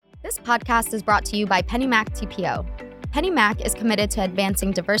This podcast is brought to you by PennyMac TPO. PennyMac is committed to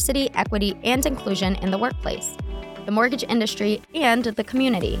advancing diversity, equity, and inclusion in the workplace, the mortgage industry, and the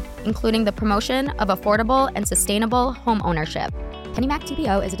community, including the promotion of affordable and sustainable home ownership. PennyMac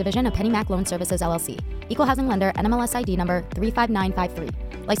TPO is a division of PennyMac Loan Services, LLC, Equal Housing Lender, NMLS ID number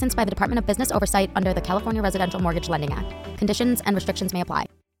 35953, licensed by the Department of Business Oversight under the California Residential Mortgage Lending Act. Conditions and restrictions may apply.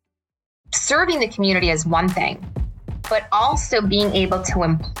 Serving the community is one thing, but also being able to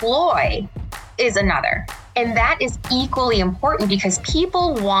employ is another. And that is equally important because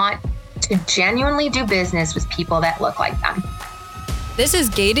people want to genuinely do business with people that look like them. This is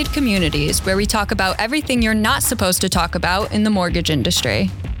Gated Communities, where we talk about everything you're not supposed to talk about in the mortgage industry.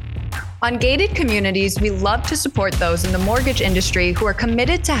 On Gated Communities, we love to support those in the mortgage industry who are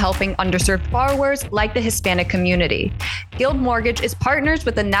committed to helping underserved borrowers like the Hispanic community. Guild Mortgage is partners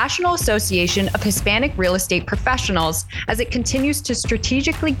with the National Association of Hispanic Real Estate Professionals as it continues to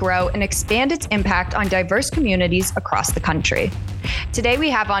strategically grow and expand its impact on diverse communities across the country. Today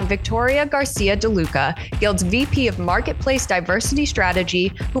we have on Victoria Garcia DeLuca, Guild's VP of Marketplace Diversity Strategy,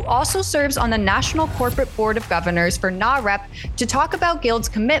 who also serves on the National Corporate Board of Governors for NAHREP, to talk about Guild's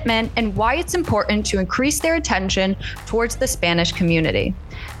commitment and why it's important to increase their attention towards the Spanish community.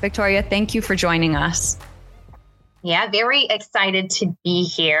 Victoria, thank you for joining us. Yeah, very excited to be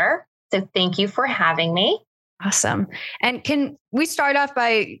here. So thank you for having me. Awesome. And can we start off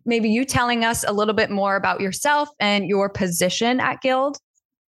by maybe you telling us a little bit more about yourself and your position at Guild?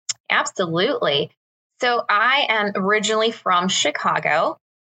 Absolutely. So I am originally from Chicago,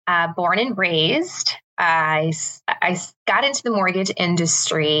 born and raised. I got into the mortgage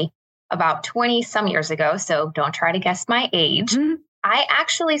industry about 20 some years ago, so don't try to guess my age. Mm-hmm. I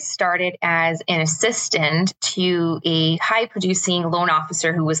actually started as an assistant to a high-producing loan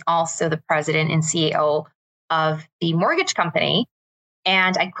officer who was also the president and CEO of the mortgage company.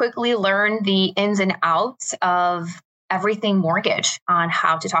 And I quickly learned the ins and outs of everything mortgage, on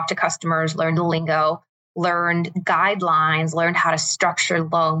how to talk to customers, learned the lingo, learned guidelines, learned how to structure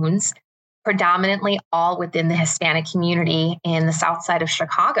loans, predominantly all within the Hispanic community in the south side of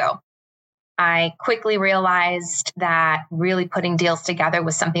Chicago. I quickly realized that really putting deals together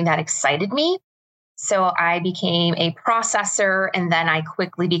was something that excited me. So I became a processor, and then I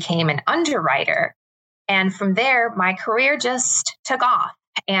quickly became an underwriter. And from there, my career just took off.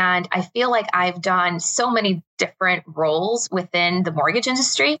 And I feel like I've done so many different roles within the mortgage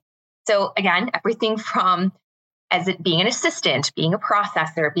industry. So again, everything from being an assistant, being a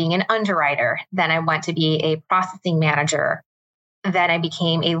processor, being an underwriter. Then I went to be a processing manager. Then I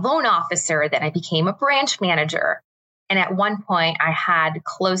became a loan officer. Then I became a branch manager. And at one point, I had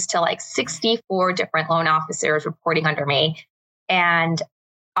close to 64 different loan officers reporting under me, and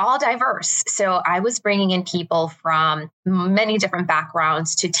all diverse. So I was bringing in people from many different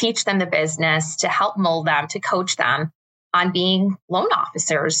backgrounds to teach them the business, to help mold them, to coach them on being loan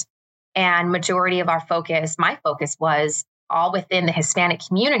officers. And majority of my focus was all within the Hispanic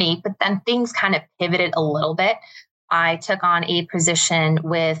community, but then things kind of pivoted a little bit. I took on a position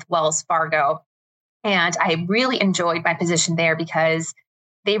with Wells Fargo, and I really enjoyed my position there because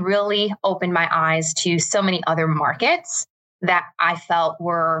they really opened my eyes to so many other markets that I felt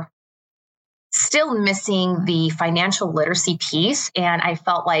were still missing the financial literacy piece. And I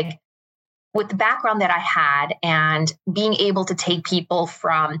felt like with the background that I had and being able to take people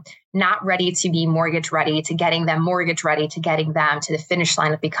from not ready to be mortgage ready to getting them mortgage ready to getting them to the finish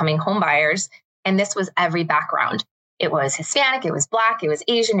line of becoming homebuyers. And this was every background. It was Hispanic, it was Black, it was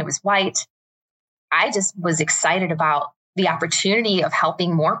Asian, it was white. I just was excited about the opportunity of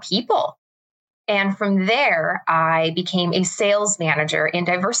helping more people. And from there, I became a sales manager in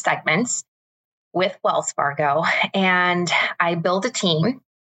diverse segments with Wells Fargo. And I built a team,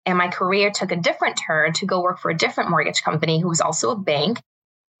 and my career took a different turn to go work for a different mortgage company who was also a bank.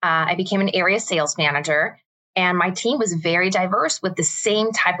 I became an area sales manager, and my team was very diverse with the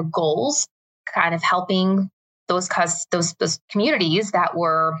same type of goals, kind of helping those communities that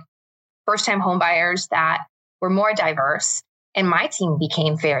were first-time homebuyers that were more diverse. And my team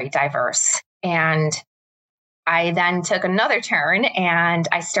became very diverse. And I then took another turn, and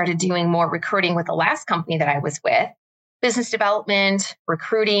I started doing more recruiting with the last company that I was with. Business development,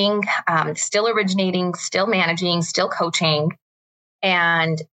 recruiting, still originating, still managing, still coaching.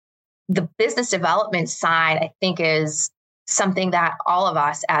 And the business development side, I think, is something that all of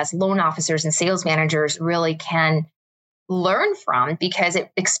us as loan officers and sales managers really can learn from, because it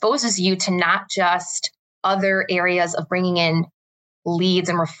exposes you to not just other areas of bringing in leads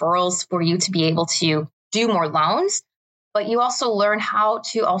and referrals for you to be able to do more loans, but you also learn how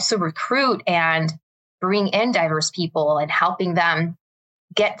to also recruit and bring in diverse people and helping them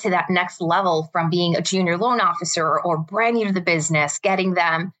get to that next level from being a junior loan officer or brand new to the business, getting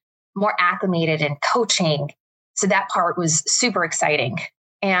them more acclimated and coaching. So that part was super exciting.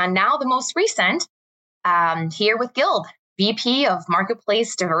 And now the most recent, here with Guild, VP of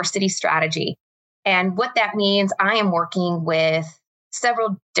Marketplace Diversity Strategy. And what that means, I am working with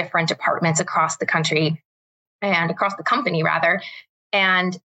several different departments across the country and across the company rather.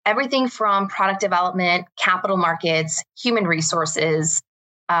 And everything from product development, capital markets, human resources,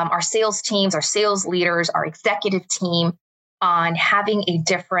 our sales teams, our sales leaders, our executive team on having a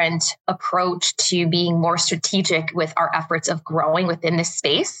different approach to being more strategic with our efforts of growing within this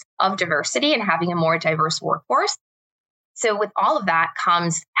space of diversity and having a more diverse workforce. So with all of that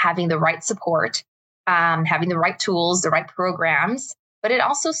comes having the right support, having the right tools, the right programs, but it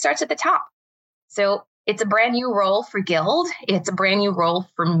also starts at the top. So it's a brand new role for Guild. It's a brand new role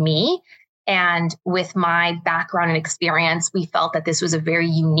for me. And with my background and experience, we felt that this was a very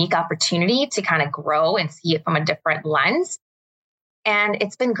unique opportunity to kind of grow and see it from a different lens. And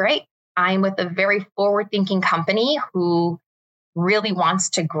it's been great. I'm with a very forward-thinking company who really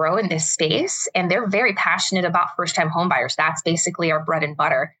wants to grow in this space. And they're very passionate about first-time homebuyers. That's basically our bread and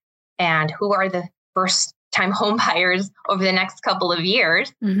butter. And who are the first-time homebuyers over the next couple of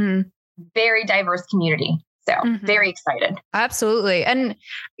years? Mm-hmm. Very diverse community. So very excited. Absolutely. And,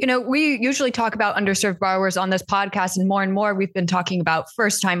 we usually talk about underserved borrowers on this podcast, and more we've been talking about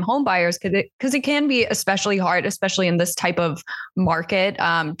first-time home buyers because it can be especially hard, especially in this type of market,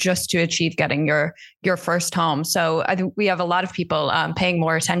 just to achieve getting your first home. So I think we have a lot of people paying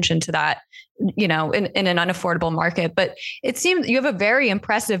more attention to that, in an unaffordable market. But it seems you have a very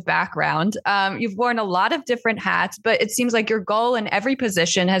impressive background. You've worn a lot of different hats, but it seems like your goal in every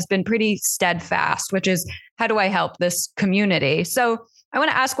position has been pretty steadfast, which is, how do I help this community? So I want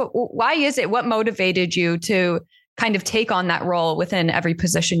to ask, why is it? What motivated you to kind of take on that role within every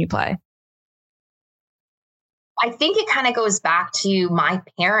position you play? I think it kind of goes back to my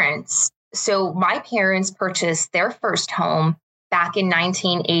parents. So my parents purchased their first home back in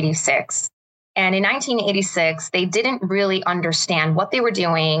 1986. And in 1986, they didn't really understand what they were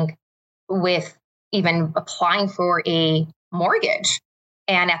doing with even applying for a mortgage.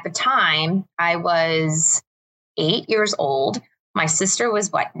 And at the time, I was 8 years old. My sister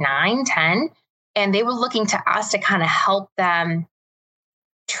was 9, 10. And they were looking to us to kind of help them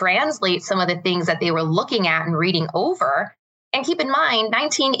translate some of the things that they were looking at and reading over. And keep in mind,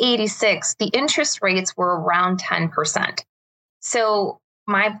 1986, the interest rates were around 10%. So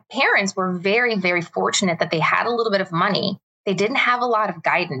my parents were very, very fortunate that they had a little bit of money. They didn't have a lot of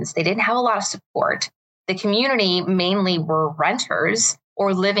guidance. They didn't have a lot of support. The community mainly were renters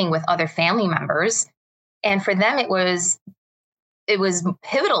or living with other family members. And for them, it was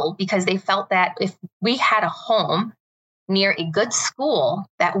pivotal because they felt that if we had a home near a good school,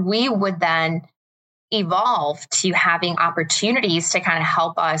 that we would then evolve to having opportunities to kind of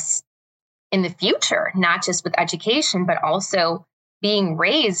help us in the future, not just with education, but also being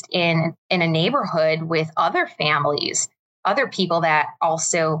raised in a neighborhood with other families, other people that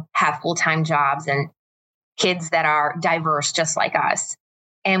also have full-time jobs and kids that are diverse just like us.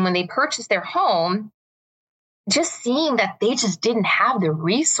 And when they purchased their home, just seeing that they just didn't have the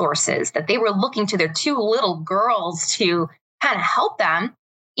resources, that they were looking to their two little girls to kind of help them.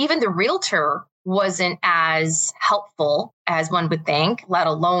 Even the realtor wasn't as helpful as one would think, let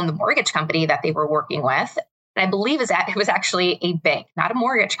alone the mortgage company that they were working with. And I believe it was actually a bank, not a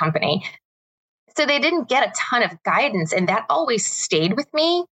mortgage company. So they didn't get a ton of guidance. And that always stayed with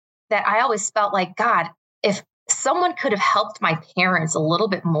me, that I always felt like, God, if someone could have helped my parents a little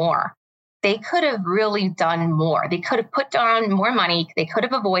bit more, they could have really done more. They could have put down more money. They could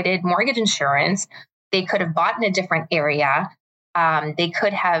have avoided mortgage insurance. They could have bought in a different area. They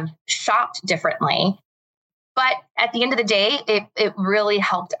could have shopped differently. But at the end of the day, it really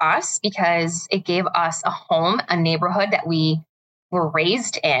helped us because it gave us a home, a neighborhood that we were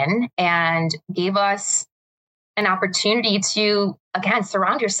raised in, and gave us an opportunity to, again,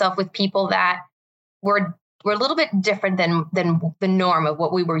 surround yourself with people that were a little bit different than the norm of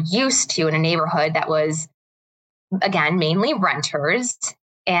what we were used to in a neighborhood that was, again, mainly renters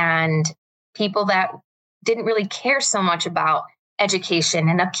and people that didn't really care so much about education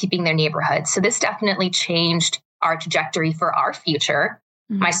and upkeeping their neighborhood. So this definitely changed our trajectory for our future.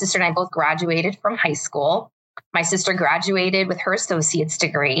 Mm-hmm. My sister and I both graduated from high school. My sister graduated with her associate's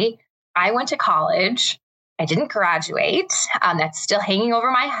degree. I went to college. I didn't graduate. That's still hanging over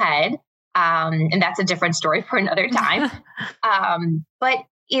my head. And that's a different story for another time. But,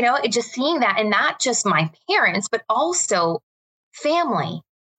 it just seeing that, and not just my parents, but also family,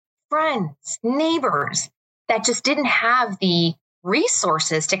 friends, neighbors that just didn't have the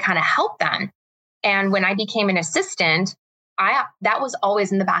resources to kind of help them. And when I became an assistant, that was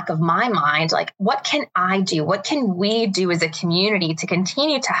always in the back of my mind, like, what can I do? What can we do as a community to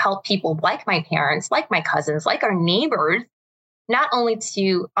continue to help people like my parents, like my cousins, like our neighbors, not only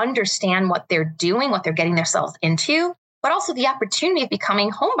to understand what they're doing, what they're getting themselves into, but also the opportunity of becoming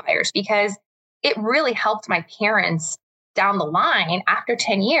home buyers, because it really helped my parents down the line. After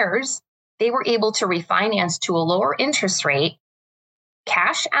 10 years, they were able to refinance to a lower interest rate,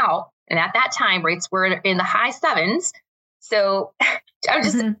 cash out. And at that time, rates were in the high sevens. So I'm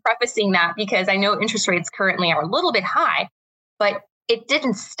just prefacing that because I know interest rates currently are a little bit high, but it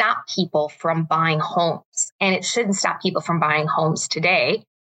didn't stop people from buying homes, and it shouldn't stop people from buying homes today.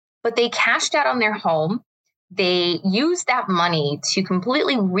 But they cashed out on their home. They used that money to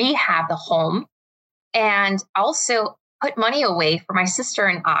completely rehab the home and also put money away for my sister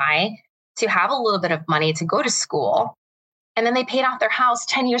and I to have a little bit of money to go to school. And then they paid off their house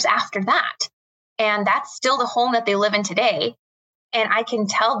 10 years after that. And that's still the home that they live in today. And I can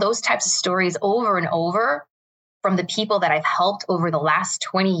tell those types of stories over and over from the people that I've helped over the last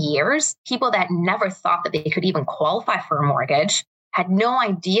 20 years, people that never thought that they could even qualify for a mortgage, had no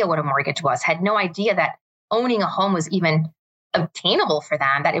idea what a mortgage was, had no idea that owning a home was even obtainable for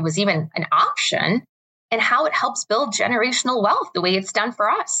them, that it was even an option, and how it helps build generational wealth the way it's done for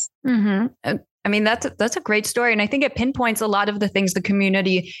us. Mm-hmm. I mean, that's a great story. And I think it pinpoints a lot of the things the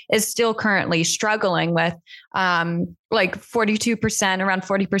community is still currently struggling with. Like 42%, around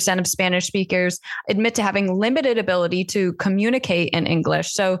 40% of Spanish speakers admit to having limited ability to communicate in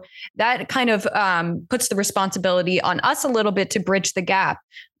English. So that kind of puts the responsibility on us a little bit to bridge the gap.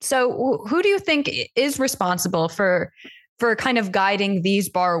 So who do you think is responsible for kind of guiding these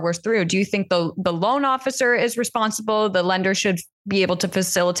borrowers through? Do you think the loan officer is responsible? The lender should be able to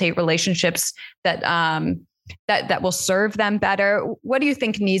facilitate relationships that will serve them better. What do you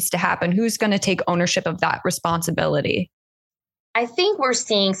think needs to happen? Who's going to take ownership of that responsibility? I think we're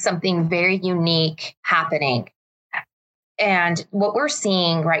seeing something very unique happening. And what we're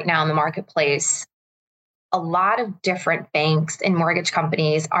seeing right now in the marketplace, a lot of different banks and mortgage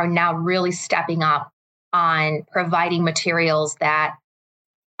companies are now really stepping up on providing materials that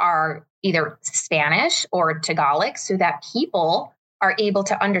are either Spanish or Tagalog so that people are able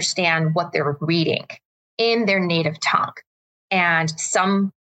to understand what they're reading in their native tongue. And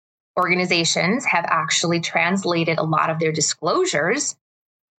some organizations have actually translated a lot of their disclosures.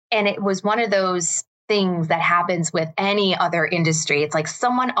 And it was one of those things that happens with any other industry. It's like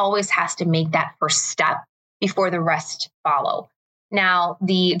someone always has to make that first step before the rest follow. Now,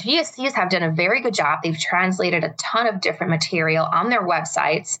 the GSCs have done a very good job. They've translated a ton of different material on their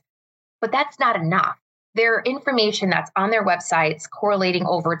websites, but that's not enough. Their information that's on their websites correlating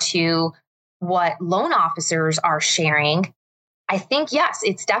over to what loan officers are sharing, I think, yes,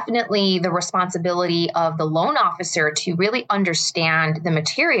 it's definitely the responsibility of the loan officer to really understand the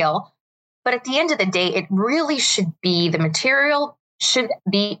material. But at the end of the day, it really should be the material should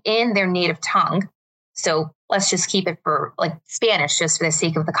be in their native tongue. So let's just keep it for like Spanish, just for the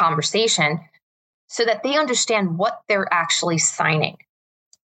sake of the conversation, so that they understand what they're actually signing.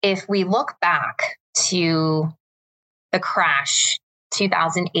 If we look back to the crash,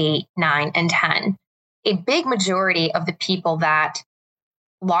 2008, 9, and 10, a big majority of the people that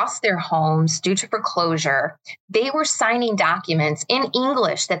lost their homes due to foreclosure, they were signing documents in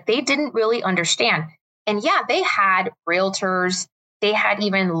English that they didn't really understand. And yeah, they had realtors, they had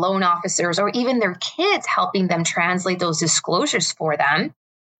even loan officers or even their kids helping them translate those disclosures for them.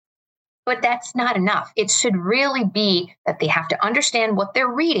 But that's not enough. It should really be that they have to understand what they're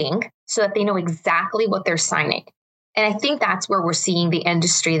reading so that they know exactly what they're signing. And I think that's where we're seeing the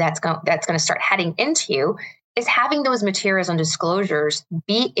industry that's going to start heading into, is having those materials and disclosures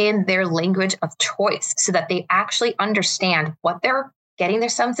be in their language of choice so that they actually understand what they're getting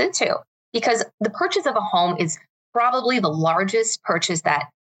themselves into. Because the purchase of a home is probably the largest purchase that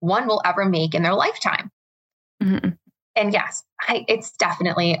one will ever make in their lifetime. Mm-hmm. And yes, it's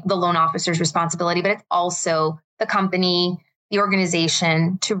definitely the loan officer's responsibility, but it's also the company, the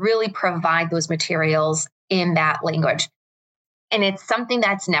organization to really provide those materials in that language. And it's something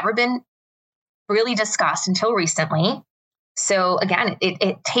that's never been really discussed until recently. So again,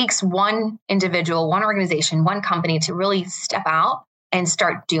 it takes one individual, one organization, one company to really step out and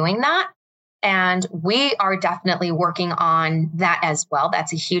start doing that. And we are definitely working on that as well.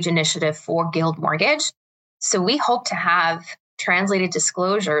 That's a huge initiative for Guild Mortgage. So we hope to have translated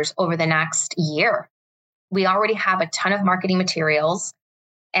disclosures over the next year. We already have a ton of marketing materials,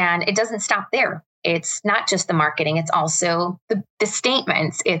 and it doesn't stop there. It's not just the marketing. It's also the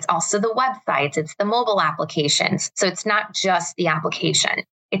statements. It's also the websites. It's the mobile applications. So it's not just the application.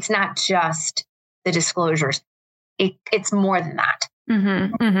 It's not just the disclosures. It's more than that.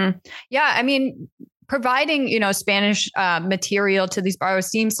 Mm-hmm, mm-hmm. Yeah. I mean, providing, Spanish material to these borrowers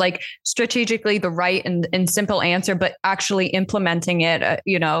seems like strategically the right and simple answer, but actually implementing it,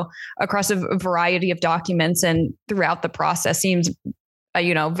 across a variety of documents and throughout the process seems,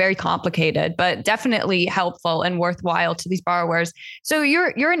 very complicated, but definitely helpful and worthwhile to these borrowers. So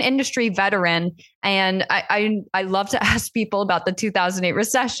you're an industry veteran, and I love to ask people about the 2008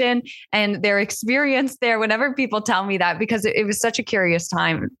 recession and their experience there whenever people tell me that, because it was such a curious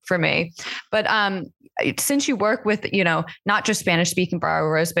time for me. But since you work with, not just Spanish speaking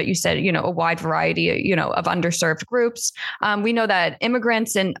borrowers, but you said, a wide variety, of underserved groups. We know that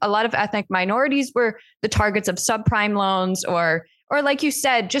immigrants and a lot of ethnic minorities were the targets of subprime loans, or like you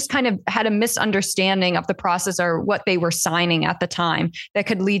said, just kind of had a misunderstanding of the process or what they were signing at the time that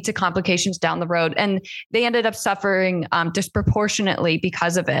could lead to complications down the road. And they ended up suffering disproportionately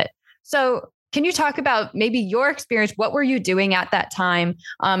because of it. So can you talk about maybe your experience? What were you doing at that time?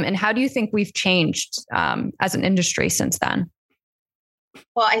 And how do you think we've changed as an industry since then?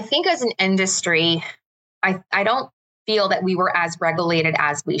 Well, I think as an industry, I don't feel that we were as regulated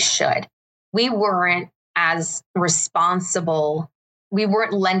as we should. We weren't as responsible. We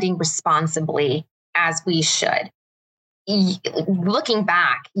weren't lending responsibly as we should. Looking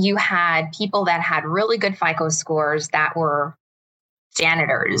back, you had people that had really good FICO scores that were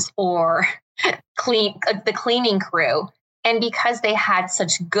janitors or the cleaning crew. And because they had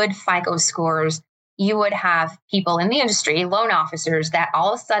such good FICO scores, you would have people in the industry, loan officers, that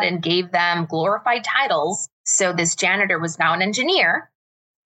all of a sudden gave them glorified titles. So this janitor was now an engineer,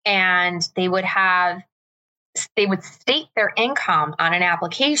 and they would state their income on an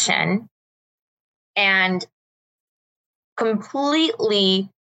application and completely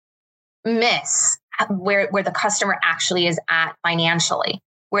miss where the customer actually is at financially,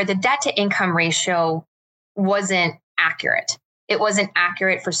 where the debt to income ratio wasn't accurate. It wasn't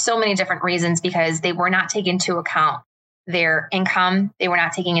accurate for so many different reasons, because they were not taking into account their income. They were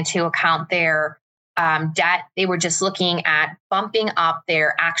not taking into account their debt. They were just looking at bumping up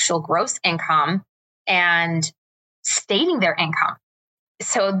their actual gross income and stating their income.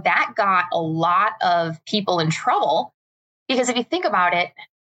 So that got a lot of people in trouble, because if you think about it,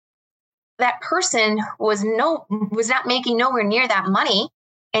 that person was not making nowhere near that money,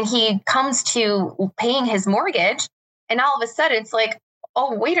 and he comes to paying his mortgage, and all of a sudden it's like,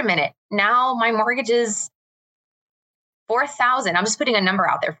 oh, wait a minute, now my mortgage is $4,000. I'm just putting a number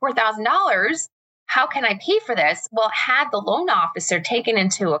out there, $4,000. How can I pay for this? Well, had the loan officer taken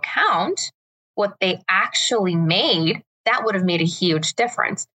into account what they actually made, that would have made a huge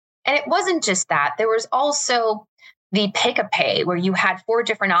difference. And it wasn't just that. There was also the pick a pay, where you had 4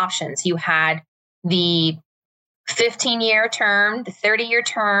 different options. You had the 15-year term, the 30-year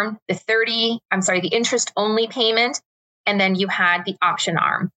term, the interest only payment, and then you had the option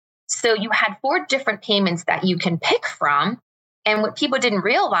arm. So you had 4 different payments that you can pick from. And what people didn't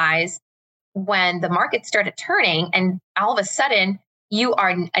realize, when the market started turning and all of a sudden you are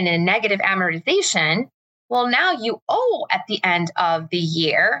in a negative amortization, well, now you owe at the end of the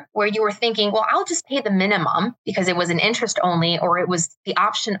year, where you were thinking, well, I'll just pay the minimum because it was an interest only, or it was the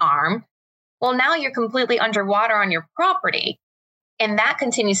option arm. Well, now you're completely underwater on your property. And that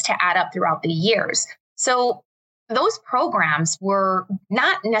continues to add up throughout the years. So those programs were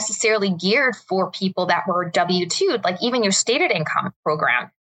not necessarily geared for people that were W-2'd, like even your stated income program.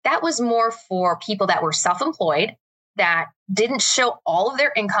 That was more for people that were self-employed, that didn't show all of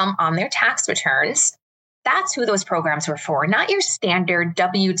their income on their tax returns. That's who those programs were for, not your standard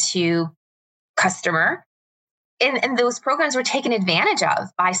W-2 customer. And those programs were taken advantage of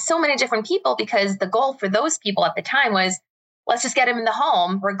by so many different people, because the goal for those people at the time was, let's just get them in the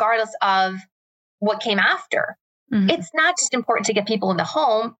home, regardless of what came after. Mm-hmm. It's not just important to get people in the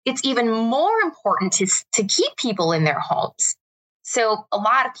home. It's even more important to keep people in their homes. So a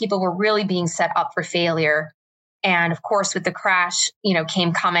lot of people were really being set up for failure. And of course, with the crash,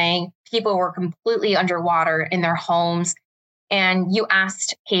 came coming, people were completely underwater in their homes. And you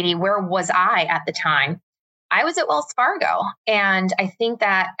asked, Katie, where was I at the time? I was at Wells Fargo. And I think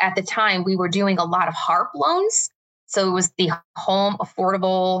that at the time we were doing a lot of HARP loans. So it was the Home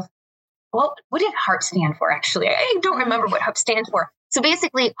Affordable. Well, what did HARP stand for? Actually, I don't remember what HARP stands for. So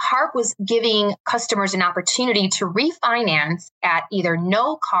basically, HARP was giving customers an opportunity to refinance at either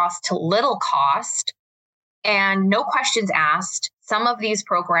no cost to little cost and no questions asked. Some of these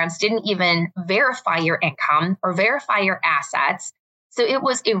programs didn't even verify your income or verify your assets. So it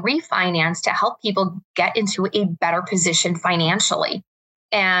was a refinance to help people get into a better position financially.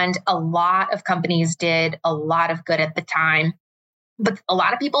 And a lot of companies did a lot of good at the time, but a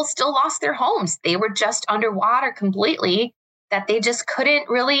lot of people still lost their homes. They were just underwater completely, that they just couldn't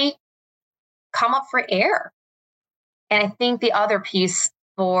really come up for air. And I think the other piece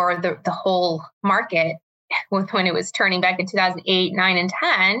for the whole market when it was turning back in 2008, 9, and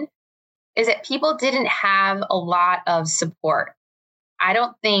 10 is that people didn't have a lot of support. I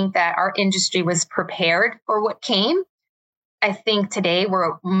don't think that our industry was prepared for what came. I think today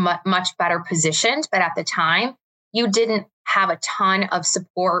we're much better positioned, but at the time, you didn't have a ton of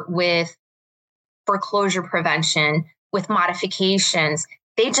support with foreclosure prevention, with modifications.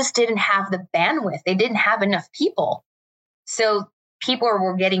 They just didn't have the bandwidth. They didn't have enough people. So people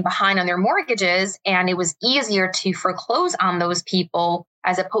were getting behind on their mortgages, and it was easier to foreclose on those people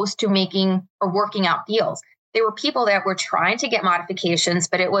as opposed to making or working out deals. There were people that were trying to get modifications,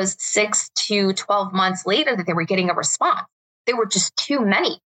 but it was 6 to 12 months later that they were getting a response. There were just too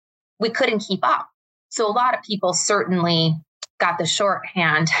many. We couldn't keep up. So a lot of people certainly got the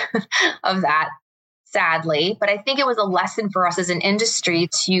shorthand of that, sadly. But I think it was a lesson for us as an industry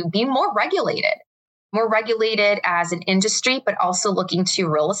to be more regulated as an industry, but also looking to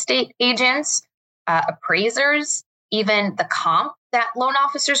real estate agents, appraisers, even the comp that loan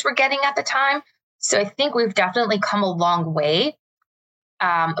officers were getting at the time. So I think we've definitely come a long way.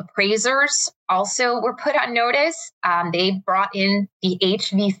 Appraisers also were put on notice. They brought in the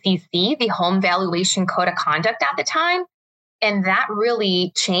HVCC, the Home Valuation Code of Conduct at the time. And that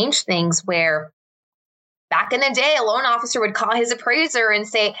really changed things, where back in the day, a loan officer would call his appraiser and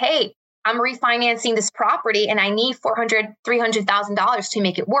say, hey, I'm refinancing this property and I need $400,000, $300,000 to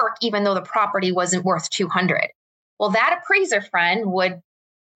make it work, even though the property wasn't worth $200,000. Well, that appraiser friend would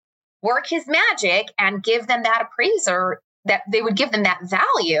work his magic and give them that appraiser, that they would give them that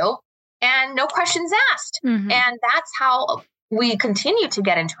value and no questions asked. Mm-hmm. And that's how we continue to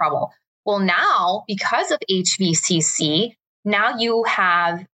get in trouble. Well, now, because of HVCC, now you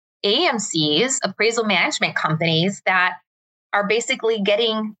have AMCs, appraisal management companies, that are basically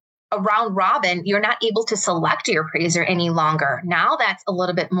getting a round robin. You're not able to select your appraiser any longer. Now that's a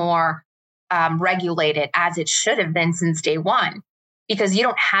little bit more regulated, as it should have been since day one, because you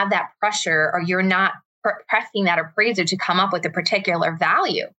don't have that pressure, or you're not pressing that appraiser to come up with a particular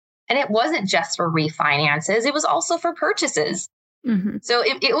value. And it wasn't just for refinances, it was also for purchases. Mm-hmm. So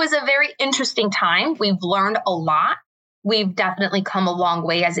it was a very interesting time. We've learned a lot. We've definitely come a long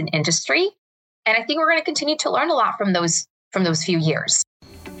way as an industry. And I think we're going to continue to learn a lot from those few years.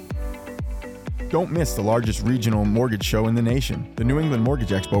 Don't miss the largest regional mortgage show in the nation. The New England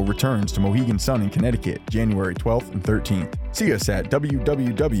Mortgage Expo returns to Mohegan Sun in Connecticut, January 12th and 13th. See us at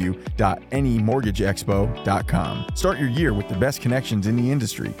www.nemortgageexpo.com. Start your year with the best connections in the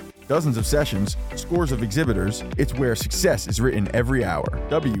industry. Dozens of sessions, scores of exhibitors. It's where success is written every hour.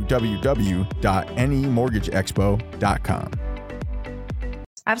 www.nemortgageexpo.com.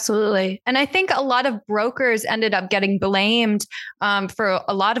 Absolutely. And I think a lot of brokers ended up getting blamed for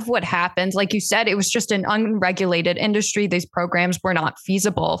a lot of what happened. Like you said, it was just an unregulated industry. These programs were not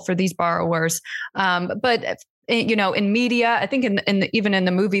feasible for these borrowers. But in media, I think even in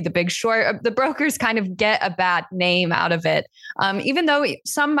the movie The Big Short, the brokers kind of get a bad name out of it, even though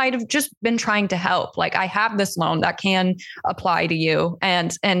some might have just been trying to help. Like, I have this loan that can apply to you,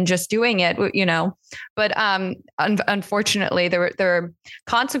 and just doing it, But unfortunately, there were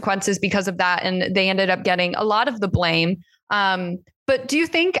consequences because of that, and they ended up getting a lot of the blame. But do you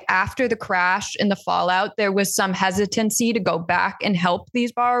think after the crash and the fallout, there was some hesitancy to go back and help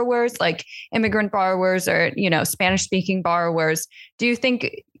these borrowers, like immigrant borrowers or, Spanish speaking borrowers? Do you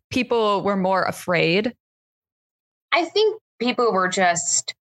think people were more afraid? I think people were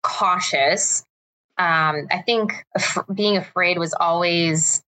just cautious. I think being afraid was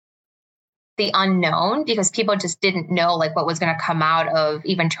always the unknown, because people just didn't know what was going to come out of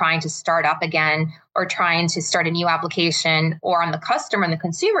even trying to start up again, or trying to start a new application, or on the customer and the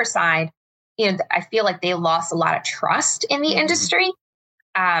consumer side, I feel like they lost a lot of trust in the industry.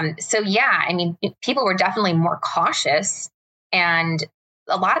 People were definitely more cautious, and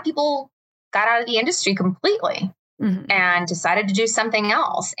a lot of people got out of the industry completely. Mm-hmm. And decided to do something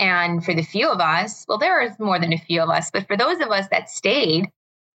else. And for the few of us, well, there are more than a few of us, but for those of us that stayed,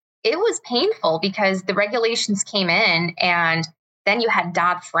 it was painful, because the regulations came in, and then you had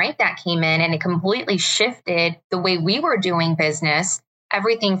Dodd-Frank that came in, and it completely shifted the way we were doing business,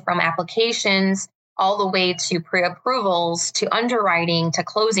 everything from applications all the way to pre-approvals, to underwriting, to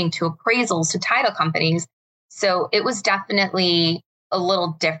closing, to appraisals, to title companies. So it was definitely a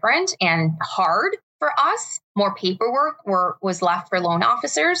little different and hard for us, more paperwork was left for loan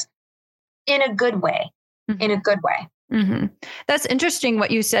officers in a good way, in a good way. Mm-hmm. That's interesting what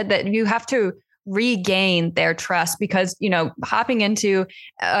you said, that you have to regain their trust because, hopping into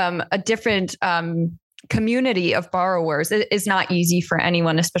a different community of borrowers is not easy for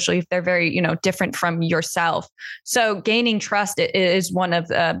anyone, especially if they're very, different from yourself. So gaining trust is one of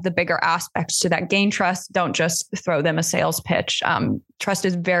the bigger aspects to that. Gain trust. Don't just throw them a sales pitch. Trust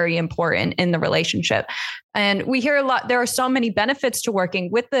is very important in the relationship. And we hear a lot, there are so many benefits to working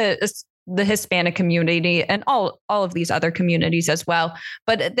with the Hispanic community and all of these other communities as well,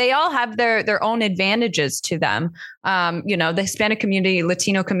 but they all have their own advantages to them. The Hispanic community,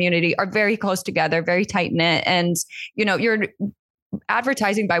 Latino community are very close together, very tight knit, and you're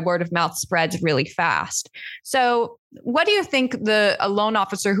advertising by word of mouth spreads really fast. So, what do you think a loan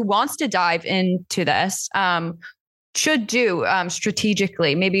officer who wants to dive into this should do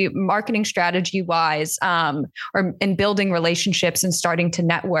strategically, maybe marketing strategy wise, or in building relationships and starting to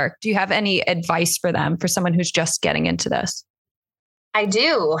network? Do you have any advice for them, for someone who's just getting into this? I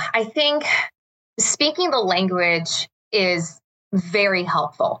do. I think speaking the language is very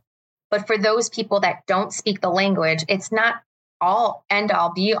helpful. But for those people that don't speak the language, it's not all end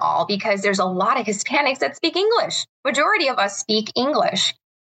all be all, because there's a lot of Hispanics that speak English. Majority of us speak English.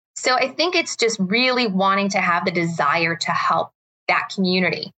 So I think it's just really wanting to have the desire to help that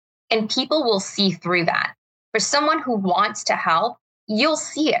community. And people will see through that. For someone who wants to help, you'll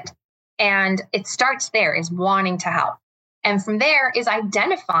see it. And it starts there, is wanting to help. And from there is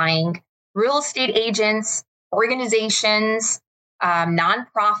identifying real estate agents, organizations,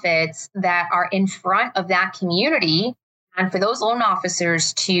 nonprofits that are in front of that community. And for those loan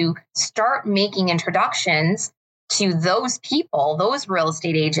officers to start making introductions to those people, those real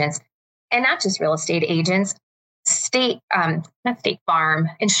estate agents, and not just real estate agents, not State Farm,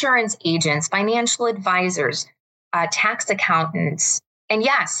 insurance agents, financial advisors, tax accountants, and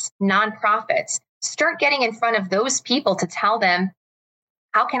yes, nonprofits. Start getting in front of those people to tell them,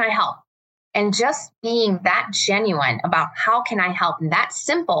 how can I help? And just being that genuine about how can I help, and that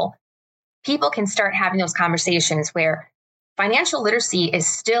simple, people can start having those conversations where financial literacy is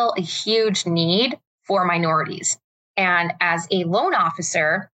still a huge need for minorities. And as a loan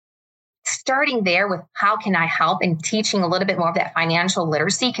officer, starting there with how can I help and teaching a little bit more of that financial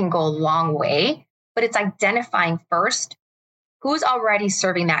literacy can go a long way. But it's identifying first who's already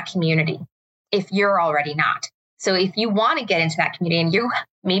serving that community if you're already not. So if you want to get into that community and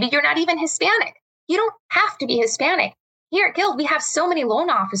maybe you're not even Hispanic, you don't have to be Hispanic. Here at Guild, we have so many loan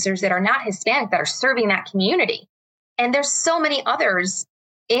officers that are not Hispanic that are serving that community. And there's so many others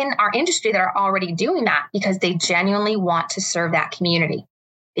in our industry that are already doing that because they genuinely want to serve that community.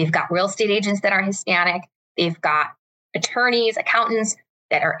 They've got real estate agents that are Hispanic. They've got attorneys, accountants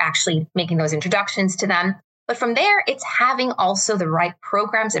that are actually making those introductions to them. But from there, it's having also the right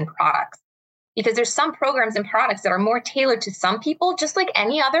programs and products, because there's some programs and products that are more tailored to some people, just like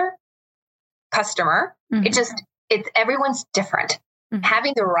any other customer. Mm-hmm. Everyone's different. Mm-hmm.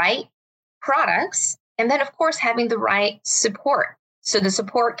 Having the right products, and then of course, having the right support. So the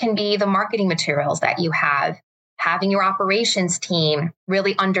support can be the marketing materials that you have, having your operations team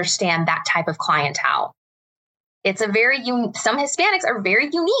really understand that type of clientele. It's some Hispanics are very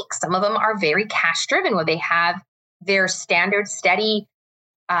unique. Some of them are very cash driven, where they have their standard steady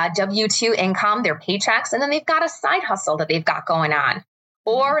W-2 income, their paychecks, and then they've got a side hustle that they've got going on,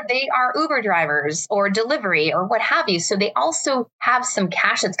 or they are Uber drivers or delivery or what have you. So they also have some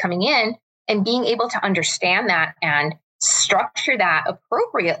cash that's coming in, and being able to understand that and structure that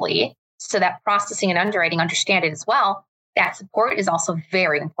appropriately so that processing and underwriting understand it as well. That support is also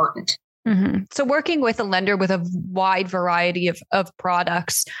very important. Mm-hmm. So working with a lender with a wide variety of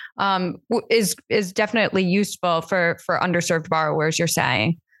products is definitely useful for underserved borrowers, you're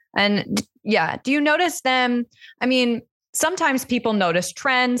saying. And yeah, do you notice them? I mean, sometimes people notice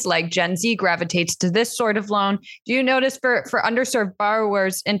trends like Gen Z gravitates to this sort of loan. Do you notice for underserved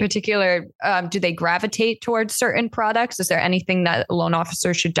borrowers in particular, do they gravitate towards certain products? Is there anything that a loan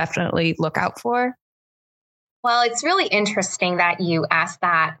officer should definitely look out for? Well, it's really interesting that you asked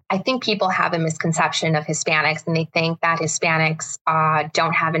that. I think people have a misconception of Hispanics, and they think that Hispanics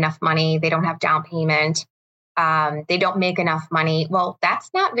don't have enough money. They don't have down payment. They don't make enough money. Well,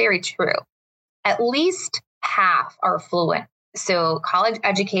 that's not very true. At least half are fluent. So college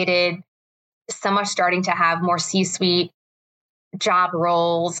educated, some are starting to have more C-suite job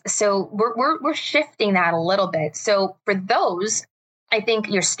roles. So we're shifting that a little bit. So for those, I think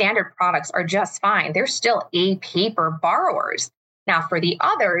your standard products are just fine. They're still A-paper borrowers. Now, for the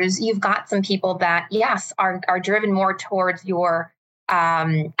others, you've got some people that, yes, are driven more towards your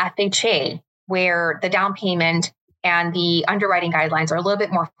FHA, where the down payment and the underwriting guidelines are a little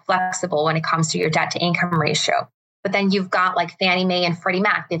bit more flexible when it comes to your debt to income ratio. But then you've got like Fannie Mae and Freddie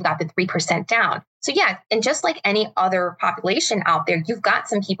Mac, they've got the 3% down. So yeah, and just like any other population out there, you've got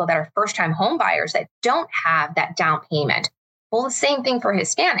some people that are first-time home buyers that don't have that down payment. Well, the same thing for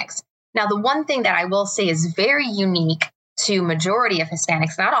Hispanics. Now, the one thing that I will say is very unique to majority of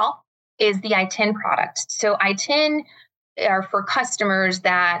Hispanics, not all, is the I-10 product. So I-10 are for customers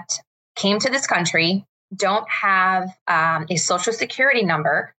that came to this country, don't have a social security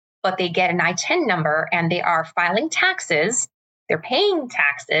number, but they get an I-10 number and they are filing taxes, they're paying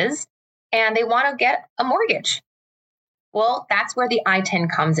taxes, and they want to get a mortgage. Well, that's where the I-10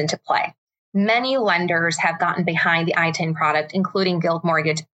 comes into play. Many lenders have gotten behind the I-10 product, including Guild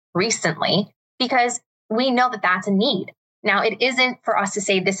Mortgage recently, because we know that that's a need. Now, it isn't for us to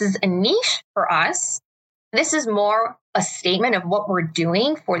say this is a niche for us. This is more a statement of what we're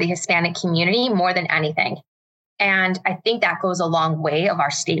doing for the Hispanic community more than anything. And I think that goes a long way of our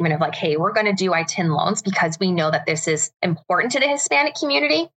statement of like, hey, we're going to do I-10 loans because we know that this is important to the Hispanic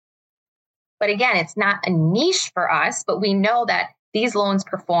community. But again, it's not a niche for us, but we know that these loans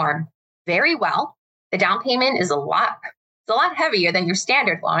perform very well. The down payment is a lot heavier than your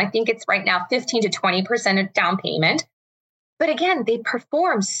standard loan. I think it's right now 15 to 20% of down payment. But again, they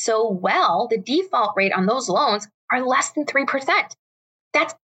perform so well. The default rate on those loans are less than 3%.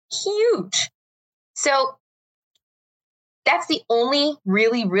 That's huge. So that's the only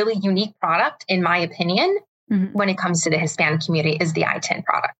really, really unique product, in my opinion, when it comes to the Hispanic community, is the I-10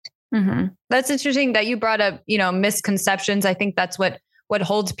 product. Mm-hmm. That's interesting that you brought up, misconceptions. I think that's what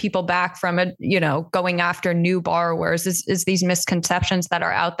holds people back from going after new borrowers is these misconceptions that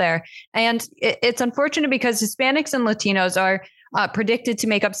are out there. And it's unfortunate because Hispanics and Latinos are predicted to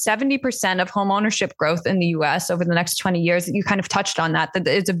make up 70% of home ownership growth in the US over the next 20 years. You kind of touched on that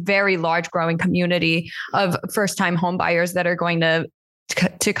it's a very large growing community of first-time home buyers that are going to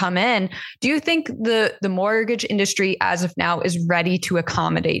come in. Do you think the mortgage industry as of now is ready to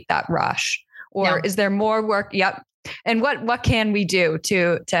accommodate that rush? Or is there more work? Yep. And what can we do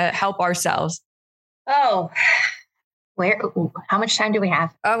to help ourselves? Oh, how much time do we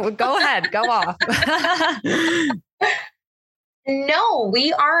have? Oh, go ahead, go off. No,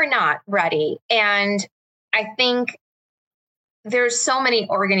 we are not ready. And I think there's so many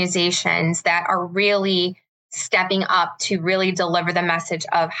organizations that are really stepping up to really deliver the message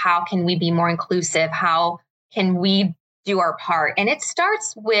of how can we be more inclusive? How can we do our part? And it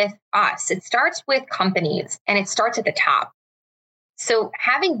starts with us. It starts with companies, and it starts at the top. So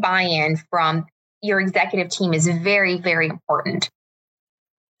having buy-in from your executive team is very, very important.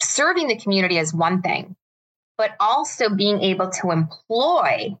 Serving the community is one thing, but also being able to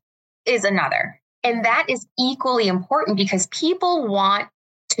employ is another. And that is equally important because people want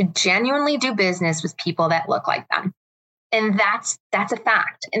to genuinely do business with people that look like them. And that's a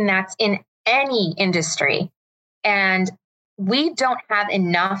fact. And that's in any industry. And we don't have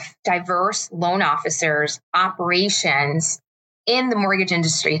enough diverse loan officers, operations in the mortgage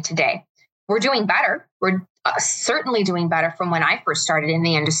industry today. We're doing better. We're certainly doing better from when I first started in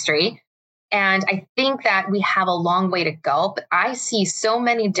the industry. And I think that we have a long way to go. But I see so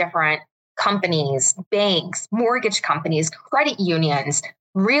many different companies, banks, mortgage companies, credit unions,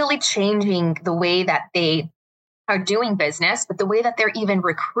 really changing the way that they are doing business, but the way that they're even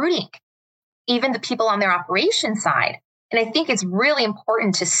recruiting, even the people on their operations side. And I think it's really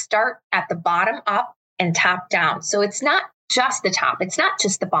important to start at the bottom up and top down. So it's not just the top, it's not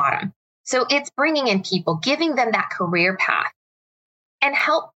just the bottom. So it's bringing in people, giving them that career path and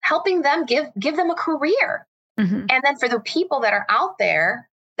helping them give them a career. Mm-hmm. And then for the people that are out there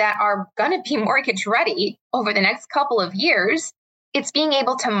that are going to be mortgage ready over the next couple of years, it's being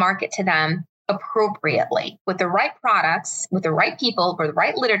able to market to them appropriately with the right products, with the right people, with the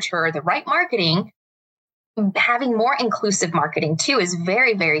right literature, the right marketing. Having more inclusive marketing too is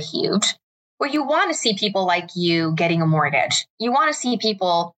very, very huge, where you want to see people like you getting a mortgage. You want to see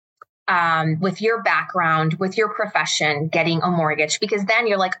people with your background, with your profession, getting a mortgage, because then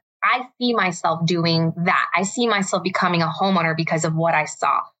you're like, I see myself doing that. I see myself becoming a homeowner because of what I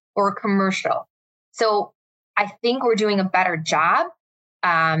saw, or a commercial. So I think we're doing a better job.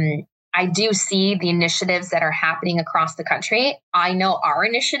 I do see the initiatives that are happening across the country. I know our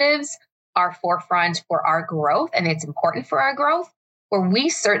initiatives are forefront for our growth, and it's important for our growth, where we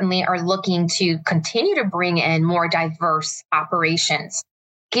certainly are looking to continue to bring in more diverse operations,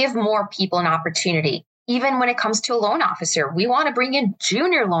 give more people an opportunity. Even when it comes to a loan officer, we want to bring in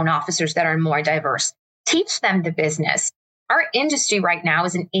junior loan officers that are more diverse, teach them the business. Our industry right now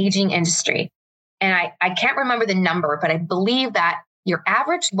is an aging industry. And I can't remember the number, but I believe that your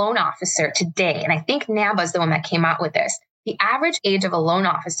average loan officer today, and I think NABA is the one that came out with this, the average age of a loan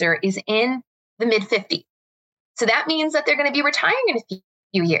officer is in the mid-50s. So that means that they're going to be retiring in a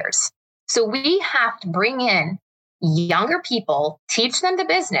few years. So we have to bring in younger people, teach them the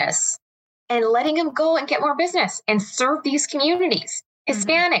business, and letting them go and get more business and serve these communities,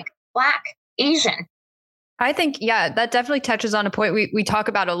 Hispanic, Black, Asian. I think, that definitely touches on a point we talk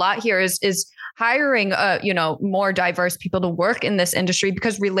about a lot here is hiring, more diverse people to work in this industry,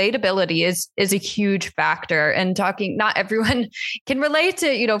 because relatability is a huge factor. And not everyone can relate to,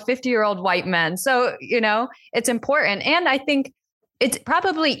 50-year-old white men. So, it's important. And I think it's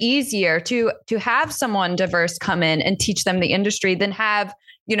probably easier to have someone diverse come in and teach them the industry than have,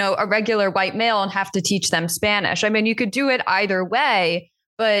 a regular white male and have to teach them Spanish. I mean, you could do it either way,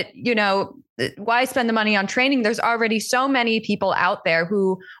 but, why spend the money on training? There's already so many people out there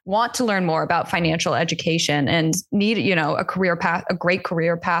who want to learn more about financial education and need, a career path, a great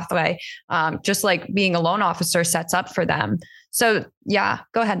career pathway, just like being a loan officer sets up for them. So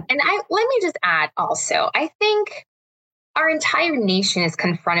go ahead. And let me just add also, I think our entire nation is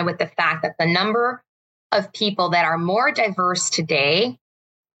confronted with the fact that the number of people that are more diverse today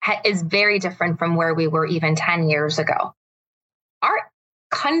is very different from where we were even 10 years ago. Our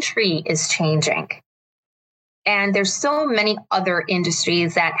country is changing. And there's so many other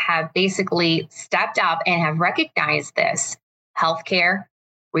industries that have basically stepped up and have recognized this. Healthcare,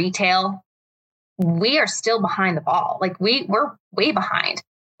 retail, we are still behind the ball. Like we're way behind.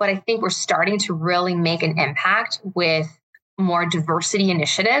 But I think we're starting to really make an impact with more diversity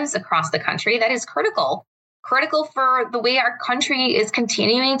initiatives across the country that is critical for the way our country is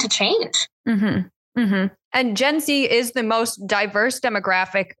continuing to change. And Gen Z is the most diverse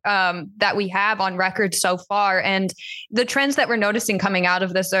demographic that we have on record so far. And the trends that we're noticing coming out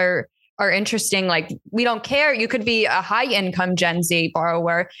of this are interesting. Like, we don't care. You could be a high income Gen Z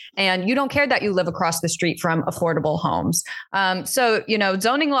borrower and you don't care that you live across the street from affordable homes. So,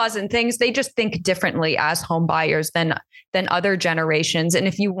 zoning laws and things, they just think differently as home buyers than other generations. And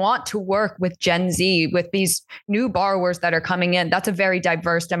if you want to work with Gen Z, with these new borrowers that are coming in, that's a very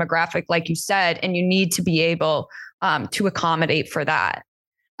diverse demographic, like you said, and you need to be able to accommodate for that.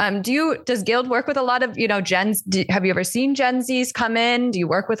 Does Guild work with a lot of, have you ever seen Gen Zs come in? Do you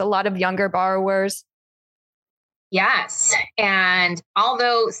work with a lot of younger borrowers? Yes. And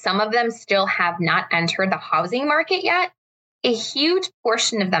although some of them still have not entered the housing market yet, a huge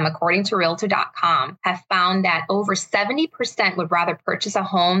portion of them, according to Realtor.com, have found that over 70% would rather purchase a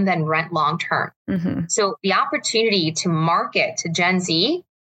home than rent long-term. So the opportunity to market to Gen Z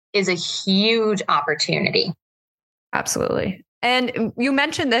is a huge opportunity. Absolutely. And you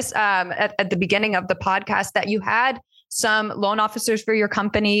mentioned this at the beginning of the podcast, that you had some loan officers for your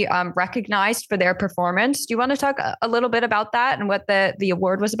company recognized for their performance. Do you want to talk a little bit about that and what the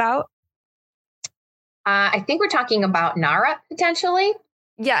award was about? I think we're talking about NAREP potentially.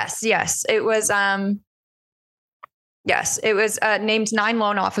 Yes. It was. It was named 9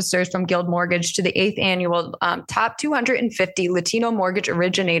 loan officers from Guild Mortgage to the 8th annual top 250 Latino mortgage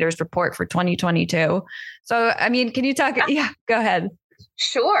originators report for 2022. So, I mean, can you talk? Yeah, go ahead.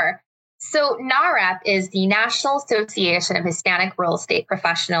 Sure. So NAREP is the National Association of Hispanic Real Estate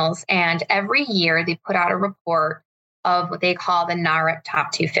Professionals. And every year they put out a report of what they call the NAREP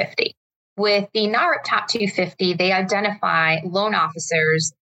Top 250. With the NAREP Top 250, they identify loan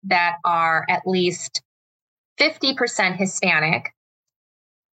officers that are at least 50% Hispanic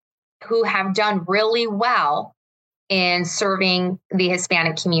who have done really well in serving the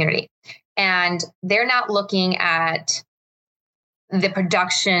Hispanic community. And they're not looking at the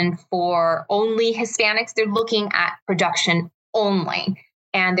production for only Hispanics. They're looking at production only.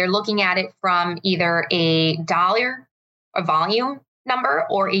 And they're looking at it from either a dollar, a volume number,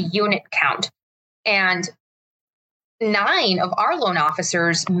 or a unit count. And 9 of our loan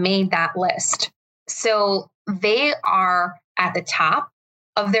officers made that list. So they are at the top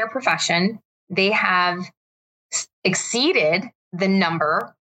of their profession. They have exceeded the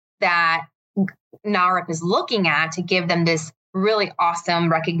number that NAREP is looking at to give them this really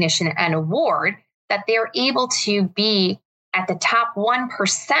awesome recognition and award, that they're able to be at the top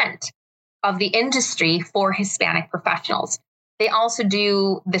 1% of the industry for Hispanic professionals. They also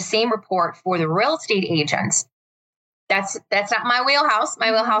do the same report for the real estate agents. That's not my wheelhouse.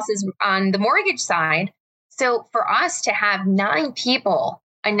 My wheelhouse is on the mortgage side. So for us to have 9 people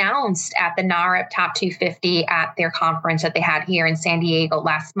announced at the NAREP Top 250 at their conference that they had here in San Diego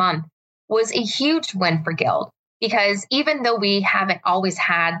last month was a huge win for Guild. Because even though we haven't always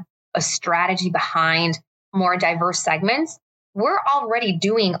had a strategy behind more diverse segments, we're already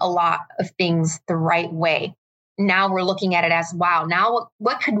doing a lot of things the right way. now we're looking at it as, wow, now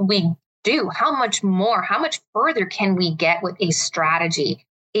what could we do? How much more, how much further can we get with a strategy,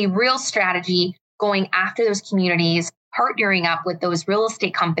 a real strategy going after those communities, partnering up with those real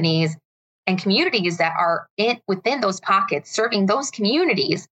estate companies and communities that are within those pockets, serving those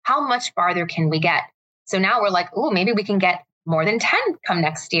communities? How much farther can we get? So now we're like, oh, maybe we can get more than 10 come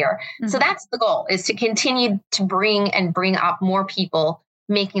next year. Mm-hmm. So that's the goal, is to continue to bring up more people,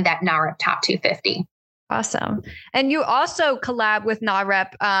 making that NAHREP Top 250. Awesome. And you also collab with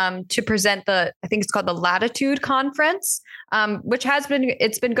NAHREP to present I think it's called the Latitude Conference, which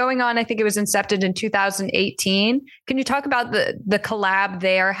it's been going on. I think it was incepted in 2018. Can you talk about the collab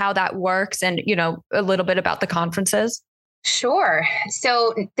there, how that works, and, a little bit about the conferences? Sure.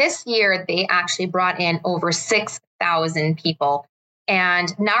 So this year they actually brought in over 6,000 people, and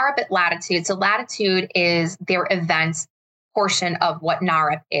NAHREP at Latitude. So Latitude is their events portion of what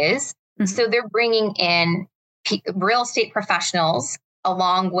NAHREP is. So they're bringing in real estate professionals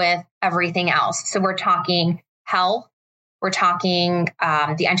along with everything else. So we're talking health, we're talking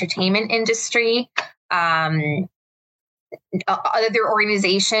the entertainment industry, other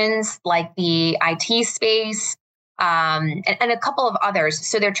organizations like the IT space, and a couple of others.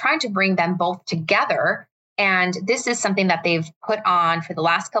 So they're trying to bring them both together. And this is something that they've put on for the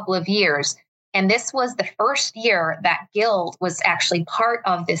last couple of years. And this was the first year that Guild was actually part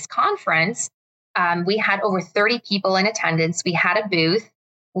of this conference. We had over 30 people in attendance. We had a booth.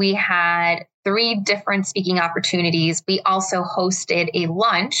 We had 3 different speaking opportunities. We also hosted a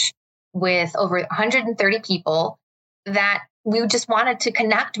lunch with over 130 people that we just wanted to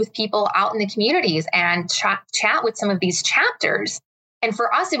connect with people out in the communities and chat with some of these chapters. And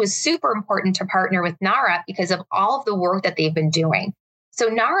for us, it was super important to partner with NAHREP because of all of the work that they've been doing. So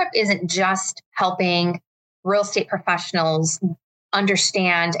NAHREP isn't just helping real estate professionals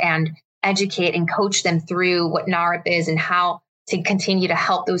understand and educate and coach them through what NAHREP is and how to continue to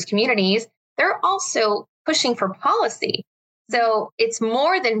help those communities. They're also pushing for policy. So it's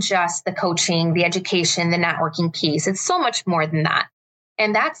more than just the coaching, the education, the networking piece. It's so much more than that.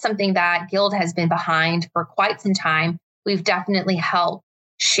 And that's something that Guild has been behind for quite some time. We've definitely helped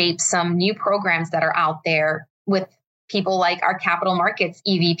shape some new programs that are out there with people like our capital markets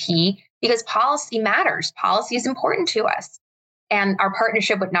EVP, because policy matters. Policy is important to us. And our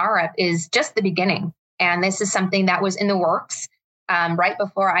partnership with NAHREP is just the beginning. And this is something that was in the works right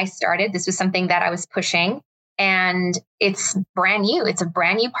before I started. This was something that I was pushing, and it's brand new. It's a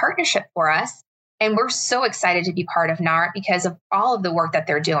brand new partnership for us. And we're so excited to be part of NAHREP because of all of the work that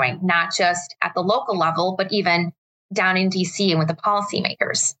they're doing, not just at the local level, but even down in DC and with the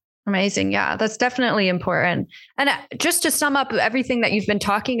policymakers. Amazing. Yeah, that's definitely important. And just to sum up everything that you've been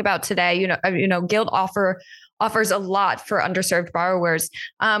talking about today, Guild offers a lot for underserved borrowers.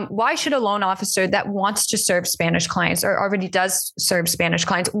 Why should a loan officer that wants to serve Spanish clients or already does serve Spanish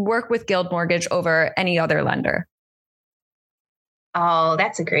clients work with Guild Mortgage over any other lender? Oh,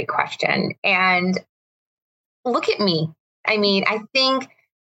 that's a great question. And look at me. I mean, I think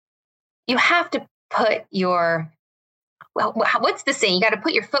you have to put what's the saying? You got to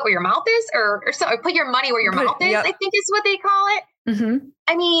put your foot where your mouth is, or put your money where your mouth is, yep. I think is what they call it. Mm-hmm.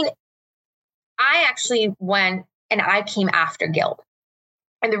 I mean, I actually went and I came after Guild.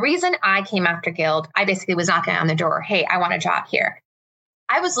 And the reason I came after Guild, I basically was knocking on the door. Hey, I want a job here.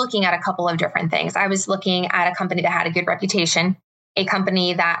 I was looking at a couple of different things. I was looking at a company that had a good reputation, a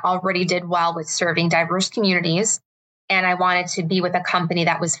company that already did well with serving diverse communities. And I wanted to be with a company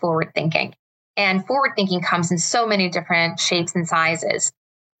that was forward thinking. And forward thinking comes in so many different shapes and sizes.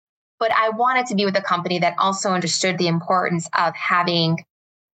 But I wanted to be with a company that also understood the importance of having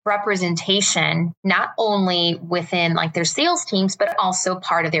representation, not only within like their sales teams, but also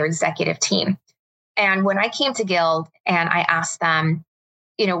part of their executive team. And when I came to Guild and I asked them,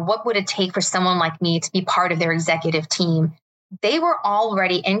 what would it take for someone like me to be part of their executive team? They were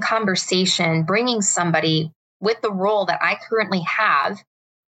already in conversation, bringing somebody with the role that I currently have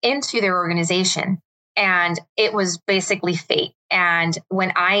into their organization. And it was basically fate. And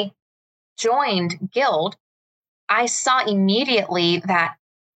when I joined Guild, I saw immediately that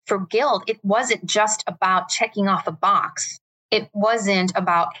for Guild, it wasn't just about checking off a box. It wasn't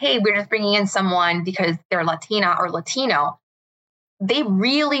about, hey, we're just bringing in someone because they're Latina or Latino. They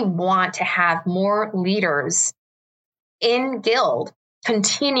really want to have more leaders in Guild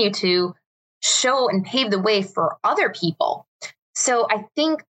continue to show and pave the way for other people. So I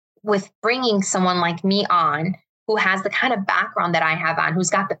think with bringing someone like me on, who has the kind of background that I have on, who's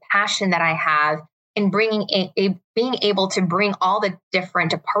got the passion that I have, and being able to bring all the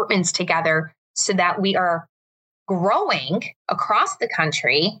different departments together so that we are growing across the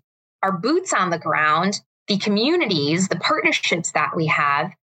country, our boots on the ground, the communities, the partnerships that we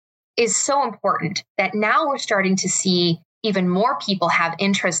have is so important that now we're starting to see even more people have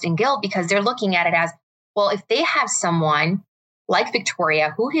interest in Guild because they're looking at it as, well, if they have someone like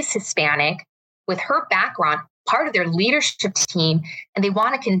Victoria, who is Hispanic, with her background, part of their leadership team, and they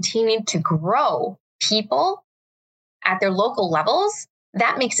want to continue to grow people at their local levels,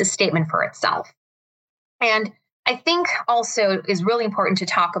 that makes a statement for itself. And I think also is really important to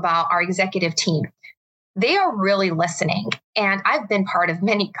talk about our executive team. They are really listening. And I've been part of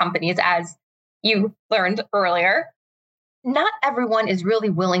many companies, as you learned earlier. Not everyone is really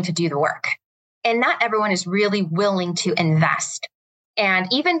willing to do the work. And not everyone is really willing to invest.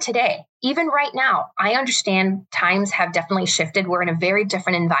 And even today, even right now, I understand times have definitely shifted. We're in a very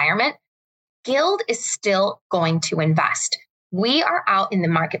different environment. Guild is still going to invest. We are out in the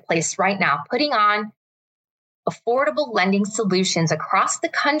marketplace right now, putting on affordable lending solutions across the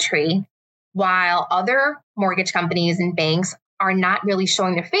country, while other mortgage companies and banks are not really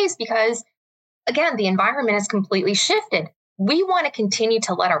showing their face because, again, the environment has completely shifted. We want to continue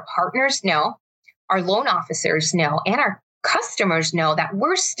to let our partners know, our loan officers know, and our customers know that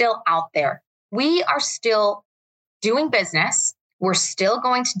we're still out there. We are still doing business. We're still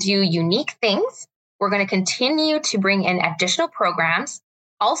going to do unique things. We're going to continue to bring in additional programs.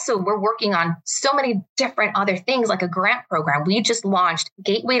 Also, we're working on so many different other things like a grant program. We just launched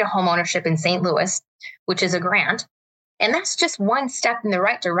Gateway to Homeownership in St. Louis, which is a grant. And that's just one step in the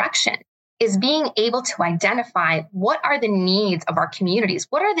right direction, is being able to identify what are the needs of our communities?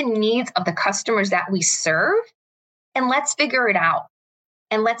 What are the needs of the customers that we serve? And let's figure it out.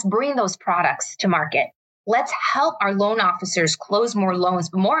 And let's bring those products to market. Let's help our loan officers close more loans.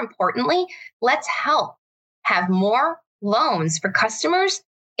 But more importantly, let's help have more loans for customers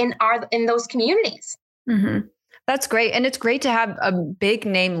in those communities. Mm-hmm. That's great. And it's great to have a big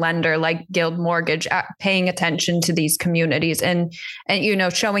name lender like Guild Mortgage paying attention to these communities and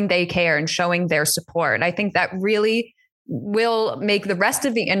showing they care and showing their support. I think that really will make the rest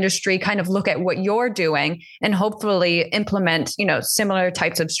of the industry kind of look at what you're doing and hopefully implement, similar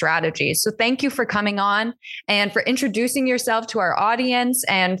types of strategies. So thank you for coming on and for introducing yourself to our audience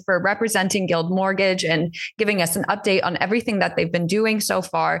and for representing Guild Mortgage and giving us an update on everything that they've been doing so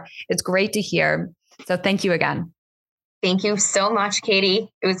far. It's great to hear. So thank you again. Thank you so much, Katie.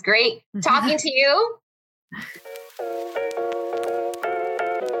 It was great talking to you.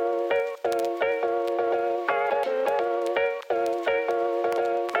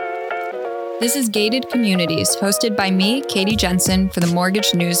 This is Gated Communities, hosted by me, Katie Jensen, for the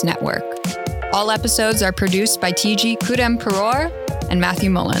Mortgage News Network. All episodes are produced by TG Kurem-Peror and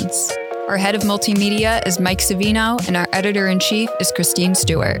Matthew Mullins. Our head of multimedia is Mike Savino, and our editor-in-chief is Christine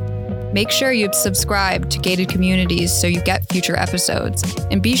Stewart. Make sure you subscribe to Gated Communities so you get future episodes,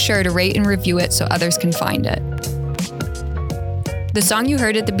 and be sure to rate and review it so others can find it. The song you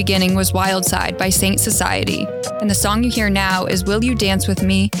heard at the beginning was Wild Side by Saint Society, and the song you hear now is Will You Dance With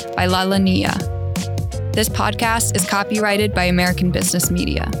Me by La La Nia. This podcast is copyrighted by American Business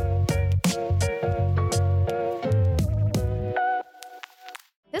Media.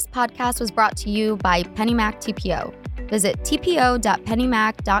 This podcast was brought to you by PennyMac TPO. Visit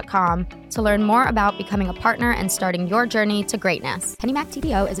tpo.pennymac.com to learn more about becoming a partner and starting your journey to greatness. PennyMac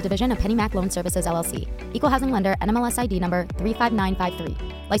TPO is a division of PennyMac Loan Services, LLC. Equal housing lender, NMLS ID number 35953.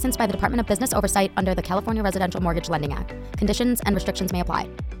 Licensed by the Department of Business Oversight under the California Residential Mortgage Lending Act. Conditions and restrictions may apply.